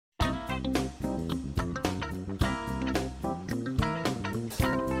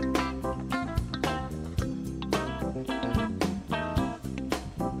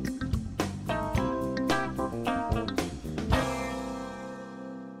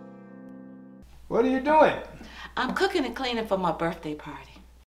What are you doing? I'm cooking and cleaning for my birthday party.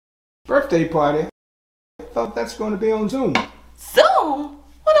 Birthday party? I thought that's going to be on Zoom. Zoom?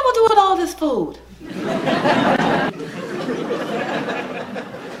 What am I doing with all this food?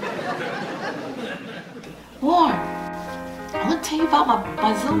 Warren, I want to tell you about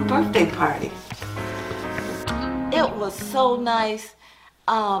my Zoom birthday party. It was so nice.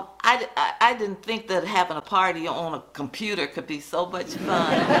 I didn't think that having a party on a computer could be so much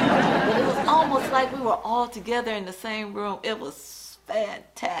fun. But it was almost like we were all together in the same room. It was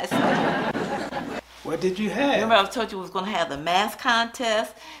fantastic. What did you have? Remember I told you we was going to have the mask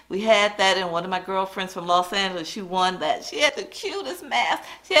contest? We had that, and one of my girlfriends from Los Angeles, she won that. She had the cutest mask.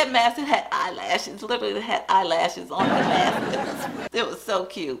 She had masks that had eyelashes. Literally had eyelashes on the mask. It was so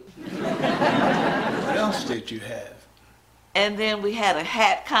cute. What else did you have? And then we had a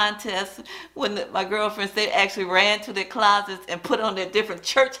hat contest when my girlfriends, they actually ran to their closets and put on their different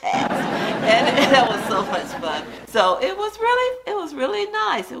church hats. And that was so much fun. So it was really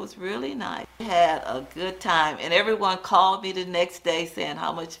nice. It was really nice. We had a good time. And everyone called me the next day saying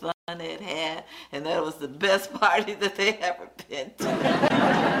how much fun they had. And that was the best party that they ever been to.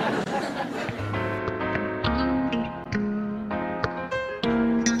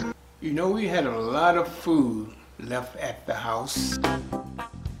 You know, we had a lot of food left at the house.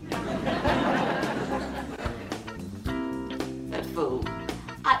 That food.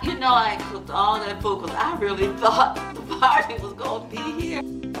 I cooked all that food because I really thought the party was going to be here.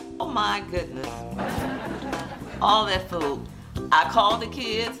 Oh my goodness. All that food. I called the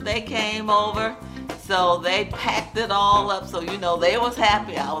kids, they came over, so they packed it all up. So, they was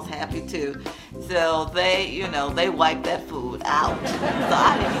happy, I was happy too. So they wiped that food out. So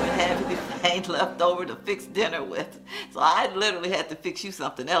I didn't even have anything left over to fix dinner with. So I literally had to fix you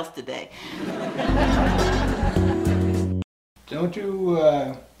something else today. Don't you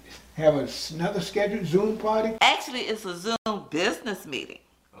have another scheduled Zoom party? Actually, it's a Zoom business meeting.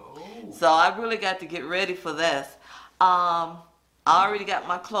 Oh. So I really got to get ready for this. I already got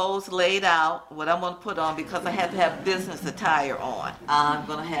my clothes laid out, what I'm going to put on, because I have to have business attire on. I'm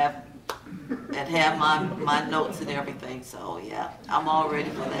going to have my notes and everything. So, yeah, I'm all ready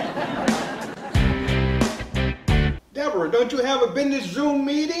for that. Deborah, don't you have a business Zoom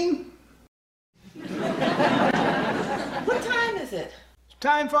meeting? What time is it? It's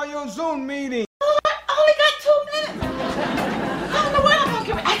time for your Zoom meeting. Oh, I only got 2 minutes. I don't know where I'm going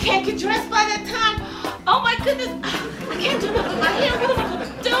to get. I can't get dressed by that time. Oh, my goodness. I can't do nothing with my hair. What am I going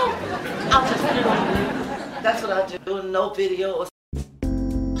to do? I'll just put it on mute. That's what I'll do. No video.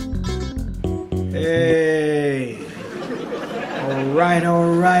 Hey. All right.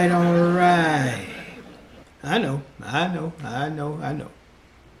 I know.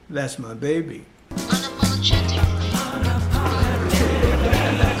 That's my baby.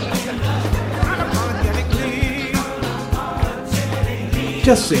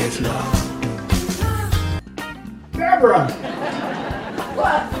 Just say it's love. Deborah!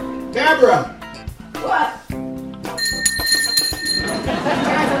 What? Deborah! What?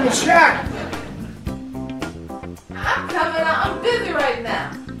 Time from the shack! I'm coming out. I'm busy right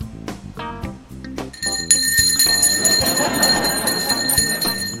now.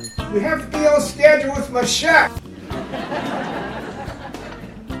 We have to be on schedule with my shack.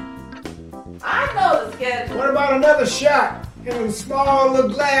 I know the schedule. What about another shot in a small little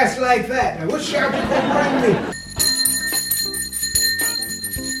glass like that? Now, what shot you gonna bring me?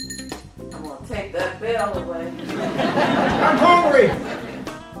 I'm gonna take that bell away. I'm hungry.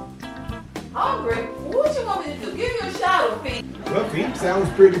 Hungry? What you want me to do? Give you a shot or feed? Well, feet sounds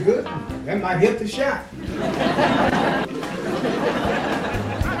pretty good. That might hit the shot.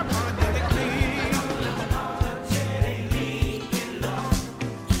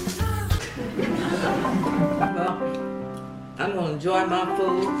 Well, I'm gonna enjoy my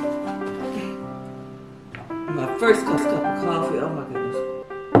food. My first cup of coffee. Oh my goodness.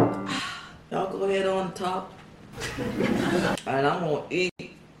 Y'all go ahead on the top. And I'm gonna eat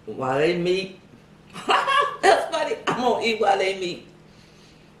while they meet. That's funny. I'm gonna eat while they meet.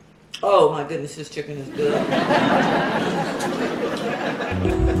 Oh my goodness, this chicken is good.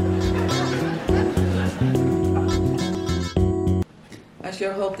 I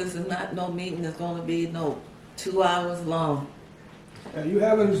sure hope this is not no meeting that's gonna be 2 hours long. Are you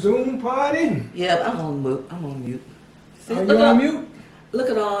having a Zoom party? Yeah, I'm on mute. See, Are you on mute? Look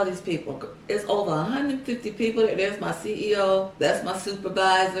at all these people. It's over 150 people. There's my CEO. That's my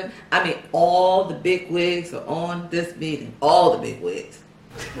supervisor. I mean, all the big wigs are on this meeting. All the big wigs.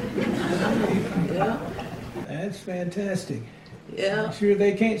 Yeah. That's fantastic. Yeah. You sure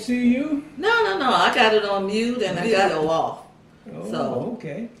they can't see you? No. I got it on mute and I got it off. Oh, So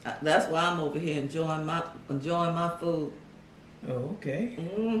okay. that's why I'm over here enjoying my food. Oh, okay.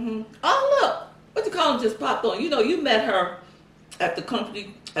 Oh look, what you call him just popped on. You know, you met her at the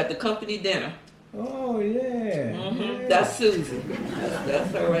company dinner. Oh, yeah. Yeah. That's Susie.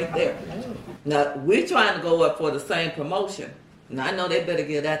 That's her right there. Now we're trying to go up for the same promotion. Now I know they better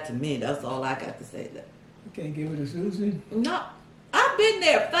give that to me. That's all I got to say. That. You can't give it to Susie? No, I've been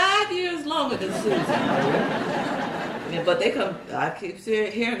there 5 years longer than Susie. Yeah, but they come. I keep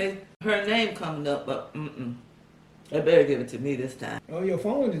hearing her name coming up, but they better give it to me this time. Oh, your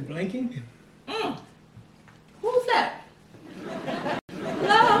phone is blinking. Who's that?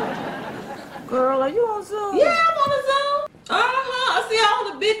 Hello? Girl, are you on Zoom? Yeah, I'm on the Zoom. I see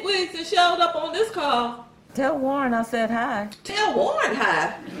all the big wigs that showed up on this call. Tell Warren I said hi. Tell Warren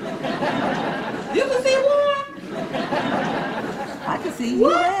hi. You can see Warren? I can see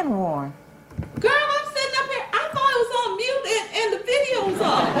you and Warren. Girl, I'm sitting up here. I thought it was on mute and the video was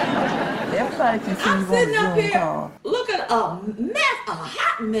on. Everybody can see I'm you sitting on up Zoom here call. looking a mess, a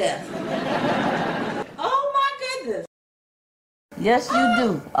hot mess. Oh my goodness. Yes, you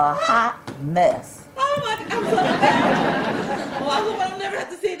do. A hot mess. Oh my God, I'm so embarrassed. Well, I hope I don't never have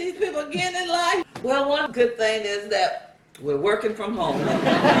to see these people again in life. Well, one good thing is that we're working from home.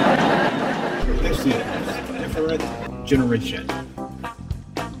 This is Different Generation.